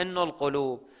 تَطْمَئِنُّ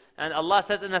الْقُلُوبِ. And Allah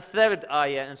says in a third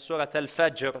ayah in Surah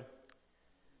Al-Fajr,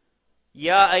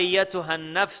 يَا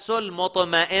أَيَّتُهَا النَّفْسُ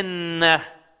الْمُطْمَئِنَّةِ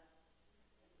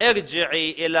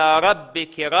ارجعي إلى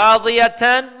ربك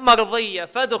راضية مرضية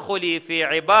فادخلي في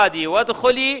عبادي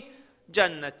وادخلي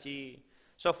جنتي.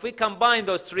 So if we combine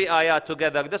those three ayat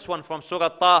together, this one from Surah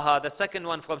Taha, the second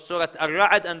one from Surah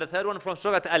Al-Ra'd, and the third one from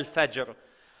Surah Al-Fajr,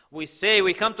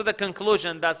 we come to the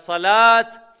conclusion that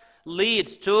salat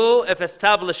leads to, if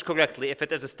established correctly, if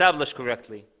it is established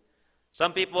correctly.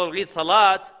 Some people read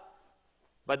salat,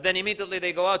 but then immediately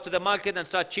they go out to the market and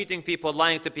start cheating people,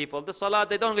 lying to people. The salat,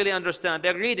 they don't really understand.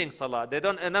 They're reading salat.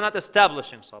 And they're not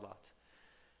establishing salat.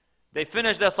 They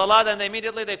finish their salat and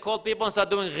immediately they call people and start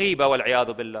doing ghiba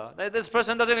wal-'iyadu billah. This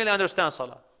person doesn't really understand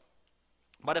salat.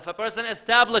 But if a person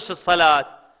establishes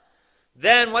salat,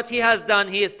 then what he has done,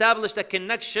 he established a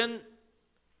connection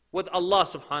with Allah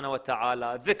subhanahu wa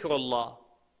ta'ala, dhikrullah,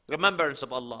 remembrance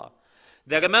of Allah.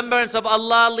 The remembrance of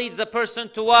Allah leads a person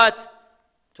to what?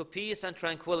 To peace and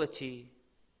tranquility.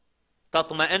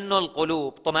 تطمئن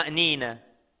القلوب, طمأنينة.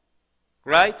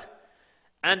 Right?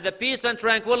 And the peace and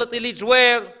tranquility leads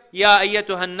where? يا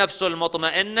أيتها النفس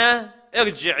المطمئنة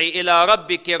ارجعي إلى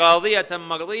ربك راضية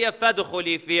مرضية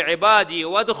فادخلي في عبادي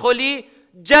وادخلي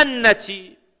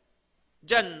جنتي.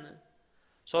 Jannah.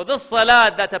 So this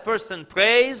salat that a person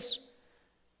prays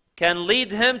can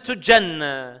lead him to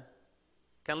Jannah.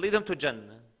 Can lead him to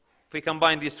Jannah. If we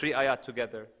combine these three ayat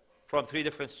together from three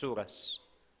different surahs.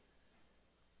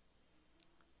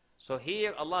 So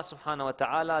here Allah subhanahu wa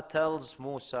ta'ala tells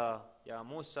Musa, Ya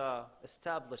Musa,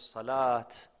 establish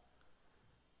salat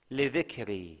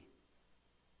lidhikri.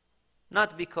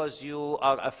 Not because you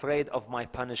are afraid of my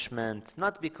punishment,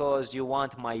 not because you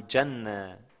want my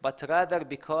Jannah, but rather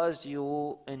because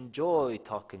you enjoy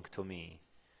talking to me.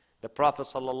 The Prophet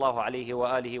sallallahu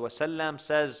alaihi wasallam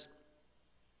says,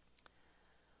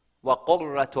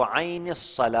 وَقُرَّةُ عَيْنِ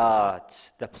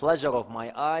الصَّلَاةِ. The pleasure of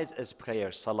my eyes is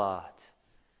prayer, salat.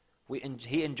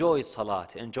 He enjoys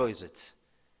salat, enjoys it.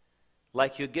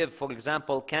 Like you give, for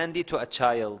example, candy to a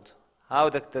child. How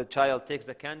the child takes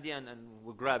the candy and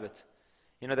will grab it.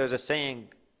 You know, there's a saying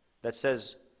that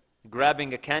says,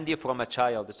 grabbing a candy from a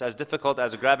child. It's as difficult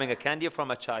as grabbing a candy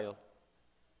from a child.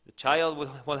 The child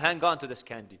will hang on to this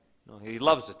candy. No, he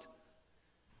loves it.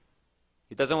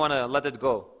 He doesn't want to let it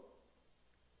go.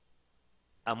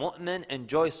 A mu'min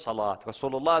enjoys salat.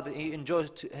 Rasulullah, he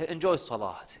enjoys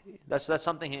salat. That's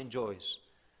something he enjoys.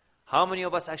 How many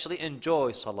of us actually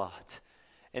enjoy salat?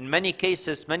 In many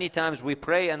cases, many times we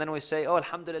pray and then we say, oh,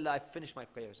 alhamdulillah, I finished my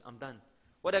prayers. I'm done.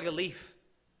 What a relief.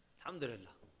 Alhamdulillah.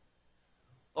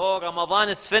 Oh, Ramadan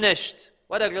is finished.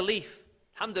 What a relief.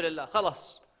 Alhamdulillah,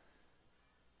 khalas.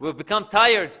 We've become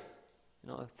tired.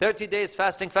 30 days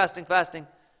fasting, fasting, fasting.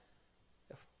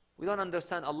 We don't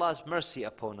understand Allah's mercy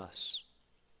upon us.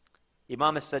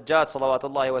 Imam As-Sajjad,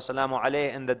 salawatullahi wa salamu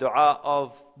alayhi, in the dua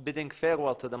of bidding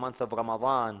farewell to the month of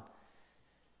Ramadan,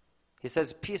 he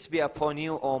says, peace be upon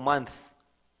you, O month,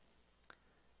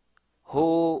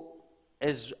 who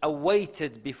is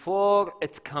awaited before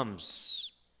it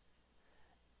comes,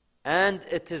 and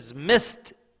it is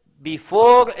missed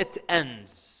before it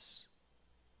ends.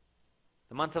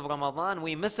 The month of Ramadan,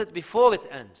 we miss it before it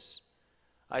ends.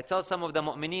 I tell some of the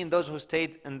mu'mineen, those who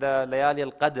stayed in the layali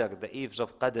al-qadr, the eves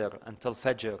of qadr, until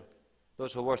fajr,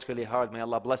 those who worked really hard, may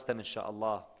Allah bless them,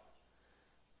 inshaAllah.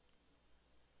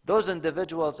 Those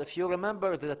individuals, if you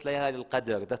remember that layali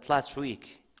al-qadr, that last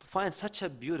week, you find such a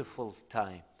beautiful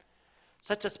time,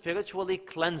 such a spiritually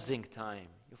cleansing time.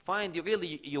 You find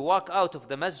you walk out of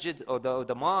the masjid or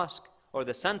the mosque or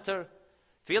the center,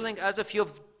 feeling as if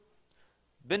you've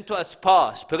been to a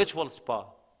spa, spiritual spa.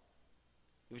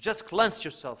 You've just cleansed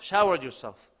yourself, showered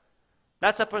yourself.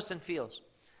 That's a person feels.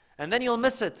 And then you'll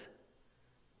miss it.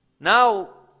 Now,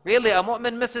 really, a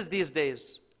mu'min misses these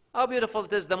days. How beautiful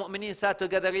it is, the mu'mineen sat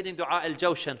together reading Dua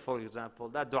al-Jawshan, for example,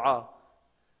 that dua.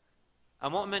 A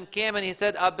mu'min came and he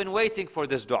said, I've been waiting for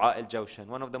this Dua al-Jawshan.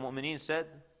 One of the mu'mineen said,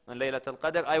 on Laylat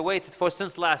al-Qadr, I waited for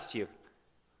since last year.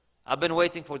 I've been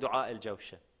waiting for Dua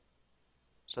al-Jawshan.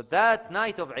 So that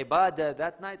night of ibadah,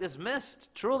 that night is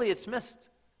missed. Truly, it's missed.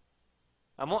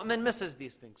 A mu'min misses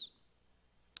these things.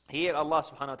 Here Allah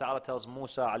subhanahu wa ta'ala tells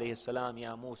Musa alayhi salam,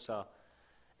 Ya Musa,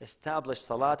 establish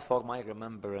salat for my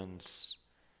remembrance,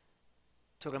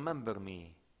 to remember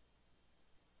me,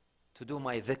 to do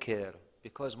my dhikr,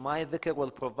 because my dhikr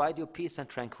will provide you peace and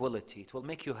tranquility. It will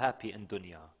make you happy in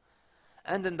dunya.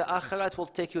 And in the akhirah, it will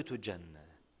take you to Jannah.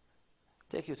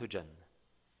 Take you to Jannah.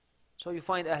 So you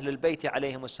find Ahlul Bayt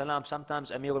alayhim salam,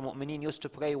 sometimes Amir al-Mu'mineen used to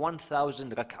pray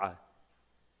 1,000 rak'ah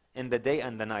in the day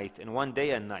and the night, in one day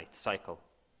and night cycle.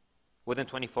 Within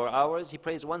 24 hours, he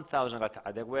prays 1,000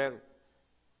 rak'ah.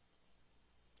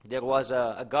 There was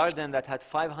a garden that had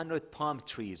 500 palm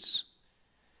trees.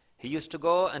 He used to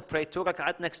go and pray 2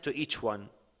 rak'at next to each one.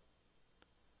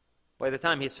 By the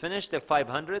time he's finished, they're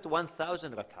 500,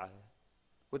 1,000 rak'ah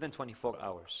within 24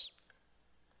 hours.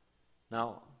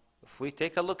 Now, if we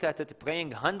take a look at it,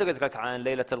 praying 100 rak'ah in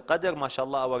Laylat al-Qadr,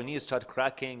 mashallah, our knees start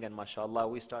cracking, and mashallah,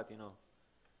 we start,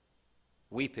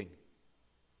 weeping.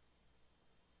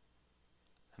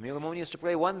 Amir al-Mu'minin used to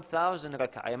pray 1,000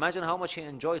 rak'ah. Imagine how much he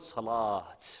enjoyed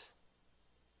salat.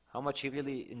 How much he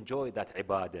really enjoyed that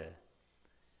ibadah.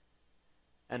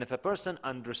 And if a person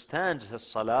understands his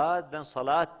salat, then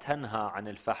salat tanha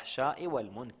anil fahsha'i wal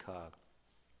munkar.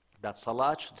 That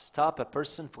salat should stop a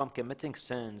person from committing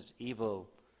sins, evil.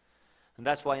 And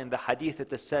that's why in the hadith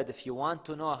it is said, if you want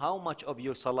to know how much of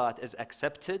your salat is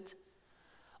accepted,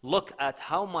 look at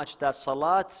how much that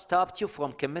salat stopped you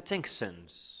from committing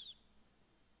sins.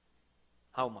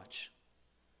 How much?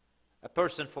 A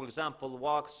person, for example,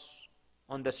 walks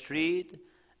on the street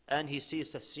and he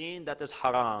sees a scene that is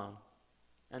haram.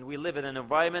 And we live in an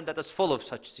environment that is full of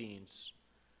such scenes.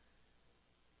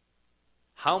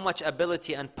 How much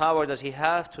ability and power does he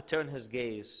have to turn his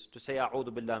gaze, to say,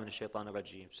 A'udhu billah min ash-shaytan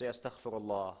ar-rajim, say,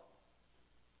 Astaghfirullah?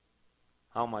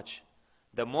 How much?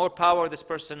 The more power this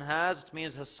person has, it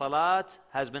means his salat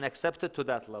has been accepted to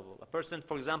that level. A person,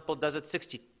 for example, does it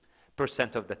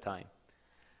 60% of the time.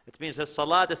 It means his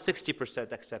salat is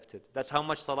 60% accepted. That's how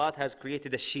much salat has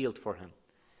created a shield for him.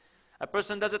 A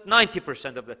person does it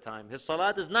 90% of the time. His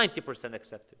salat is 90%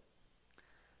 accepted.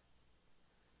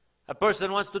 A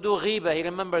person wants to do ghibah. He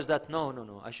remembers that,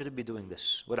 no, I shouldn't be doing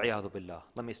this. Wal'iyadu billah.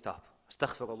 Let me stop.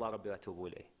 Astaghfirullah rabbi wa atubu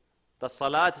ilayh. The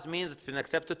salat, it means it's been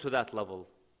accepted to that level,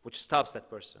 which stops that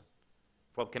person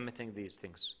from committing these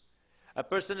things. A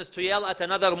person is to yell at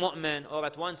another mu'min, or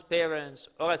at one's parents,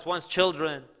 or at one's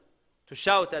children, to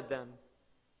shout at them,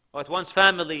 or at one's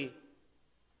family.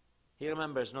 He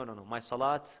remembers, no, my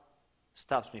salat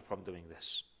stops me from doing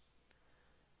this.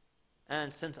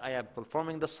 And since I am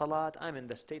performing the salat, I'm in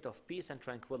the state of peace and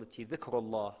tranquility.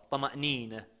 Dhikrullah,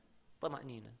 tama'nina.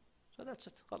 So that's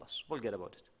it, khalas, forget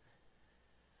about it.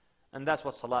 And that's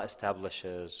what salah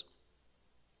establishes.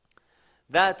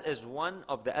 That is one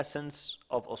of the essence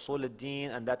of usul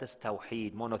al-din, and that is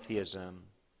tawheed, monotheism.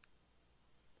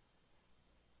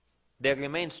 There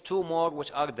remains 2 more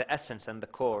which are the essence and the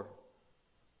core.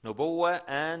 Nubuwwah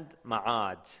and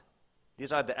ma'ad.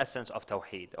 These are the essence of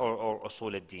tawheed or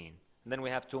usul al-din. And then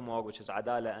we have 2 more, which is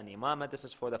adala and imama. This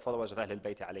is for the followers of Ahlul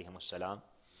Bayt alayhim salam.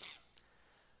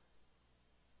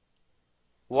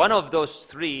 One of those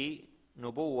 3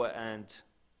 Nubuwwah and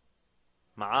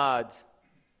Ma'ad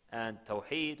and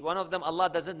Tawheed, one of them Allah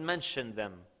doesn't mention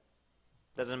them,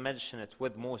 doesn't mention it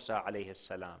with Musa alayhi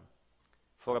salam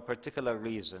for a particular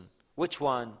reason. Which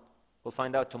one? We'll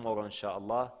find out tomorrow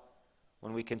inshaAllah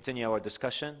when we continue our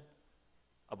discussion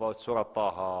about Surah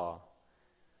Taha.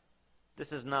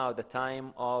 This is now the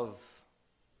time of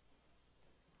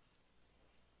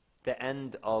the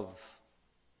end of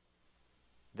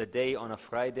the day on a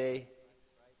Friday.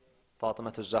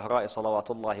 Fatima al-Zahra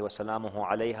salawatullahi wa salamuhu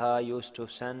alayha used to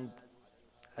send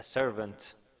a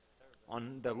servant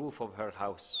on the roof of her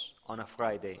house on a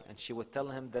Friday, and she would tell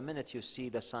him, the minute you see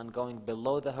the sun going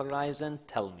below the horizon,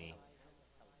 tell me,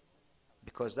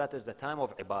 because that is the time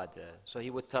of ibadah. So he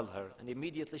would tell her, and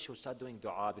immediately she would start doing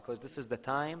dua, because this is the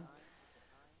time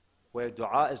where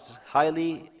dua is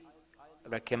highly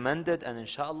recommended and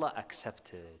inshallah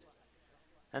accepted.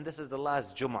 And this is the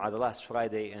last Jum'ah, the last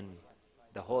Friday in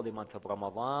the holy month of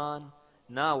Ramadan.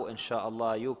 Now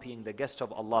inshallah, you being the guest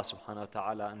of Allah subhanahu wa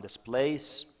ta'ala in this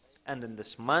place and in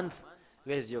this month,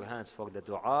 raise your hands for the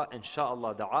dua.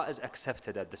 Inshallah, dua is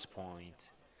accepted at this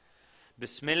point.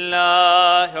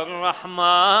 Bismillah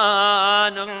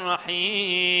ar-Rahman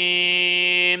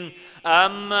ar-Rahim.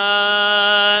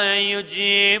 Amma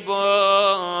yujibu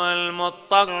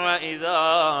al-muttarra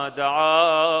idha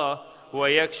da'a wa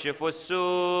yakshifu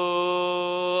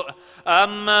as-su'.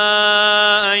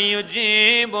 Amma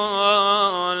yujibu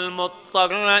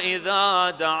al-muttarra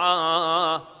idha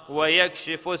da'a wa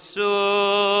yakshifu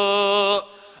as-su'.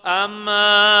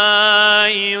 أما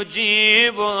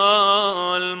يجيب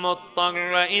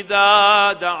المضطر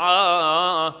إذا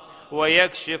دعاه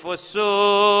ويكشف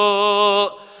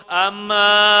السوء.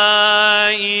 أما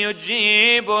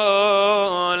يجيب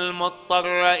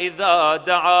المضطر إذا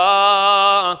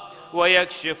دعاه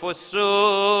ويكشف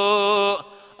السوء.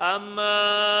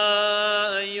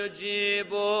 أما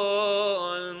يجيب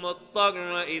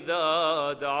المضطر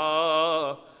إذا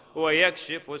دعاه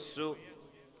ويكشف السوء.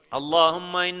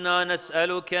 اللهم إنا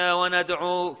نسألك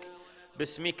وندعوك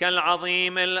باسمك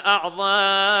العظيم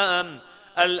الأعظم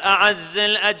الأعز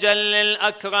الأجل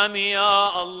الأكرم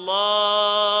يا الله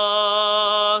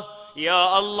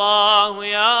يا الله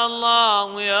يا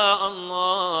الله يا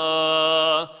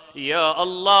الله يا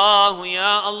الله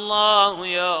يا الله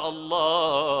يا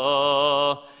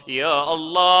الله يا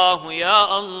الله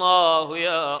يا الله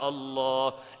يا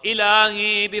الله.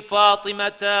 إلهي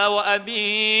بفاطمة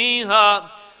وأبيها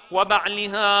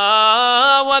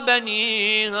وبعلها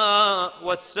وبنيها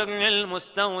والسر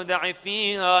المستودع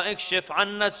فيها اكشف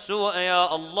عنا السوء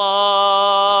يا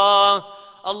الله.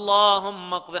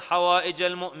 اللهم اقض حوائج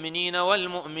المؤمنين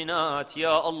والمؤمنات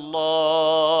يا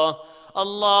الله.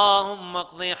 اللهم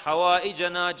اقض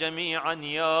حوائجنا جميعا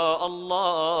يا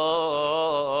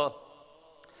الله.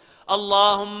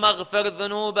 اللهم اغفر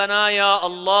ذنوبنا يا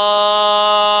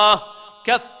الله.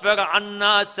 كفر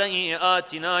عنا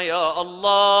سيئاتنا يا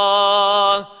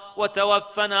الله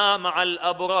وتوفنا مع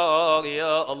الأبرار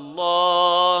يا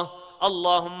الله.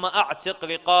 اللهم اعتق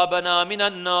رقابنا من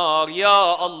النار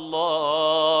يا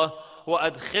الله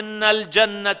وأدخلنا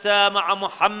الجنة مع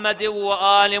محمد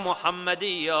وآل محمد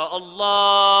يا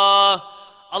الله.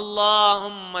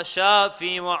 اللهم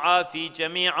شافي وعافي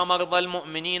جميع مرضى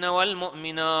المؤمنين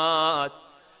والمؤمنات،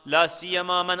 لا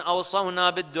سيما من أوصونا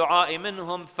بالدعاء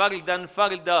منهم فردا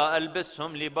فردا،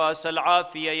 ألبسهم لباس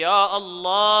العافية يا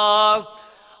الله.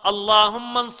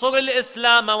 اللهم انصر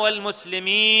الإسلام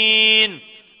والمسلمين.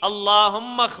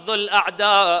 اللهم اخذل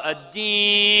أعداء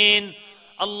الدين.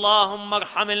 اللهم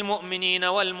ارحم المؤمنين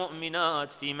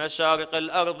والمؤمنات في مشارق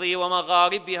الأرض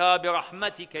ومغاربها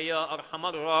برحمتك يا أرحم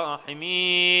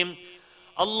الراحمين.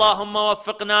 اللهم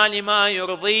وفقنا لما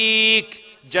يرضيك،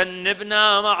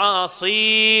 جنبنا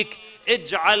معاصيك،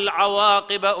 اجعل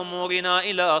عواقب أمورنا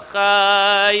إلى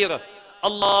خير.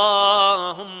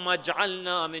 اللهم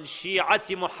اجعلنا من شيعة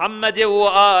محمد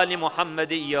وآل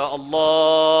محمد يا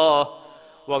الله،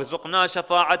 وارزقنا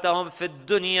شفاعتهم في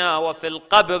الدنيا وفي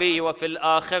القبر وفي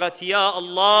الآخرة يا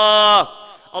الله.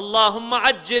 اللهم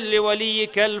عجل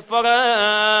لوليك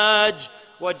الفرج،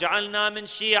 واجعلنا من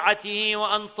شيعته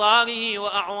وأنصاره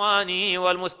وأعوانه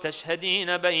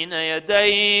والمستشهدين بين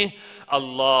يديه.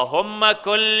 اللهم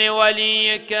كن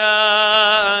لوليك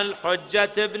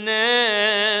الحجة ابن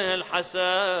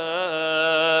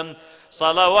الحسن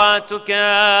صلواتك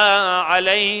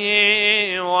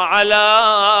عليه وعلى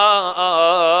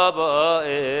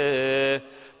آبائه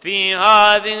في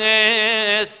هذه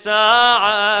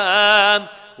الساعة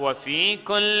وفي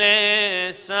كل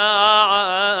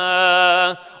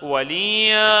ساعة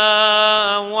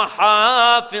وليا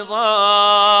وحافظا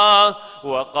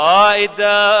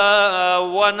وقائدا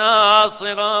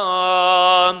وناصرا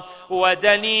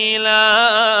ودليلا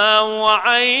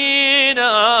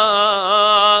وعينا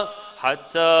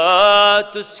حتى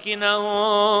تسكنه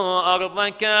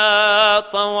أرضك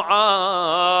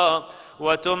طوعا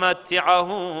وتمتعه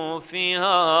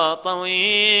فيها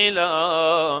طويلا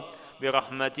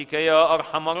برحمتك يا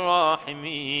أرحم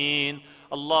الراحمين.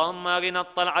 اللهم أرنا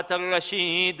الطلعة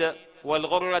الرشيد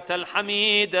والغرة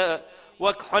الحميد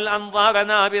واكحل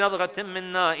أنظارنا بنظرة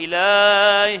منا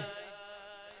إليه.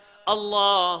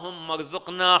 اللهم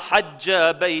ارزقنا حج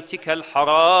بيتك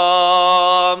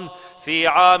الحرام في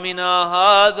عامنا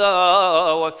هذا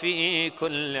وفي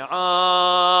كل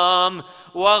عام،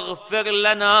 واغفر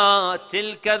لنا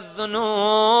تلك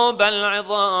الذنوب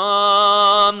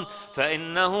العظام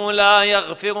فإنه لا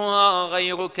يغفرها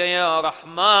غيرك يا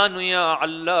رحمن يا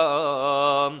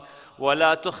علام.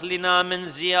 ولا تخلنا من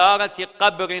زيارة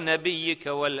قبر نبيك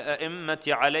والأئمة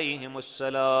عليهم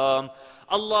السلام.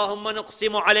 اللهم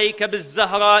نقسم عليك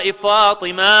بالزهراء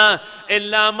فاطمة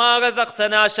إلا ما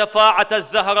رزقتنا شفاعة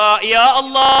الزهراء يا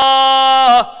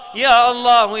الله يا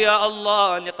الله يا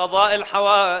الله، لقضاء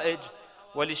الحوائج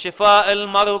ولشفاء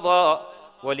المرضى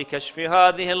ولكشف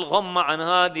هذه الغمة عن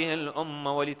هذه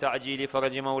الأمة ولتعجيل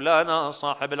فرج مولانا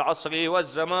صاحب العصر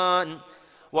والزمان،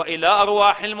 وإلى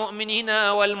أرواح المؤمنين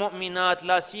والمؤمنات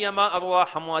لا سيما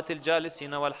أرواح أموات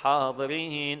الجالسين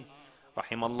والحاضرين.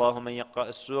 رحم الله من يقرأ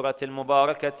السورة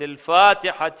المباركة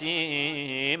الفاتحة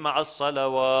مع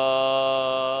الصلوات.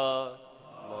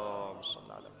 اللهم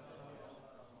صل على محمد.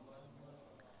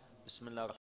 بسم الله الرحمن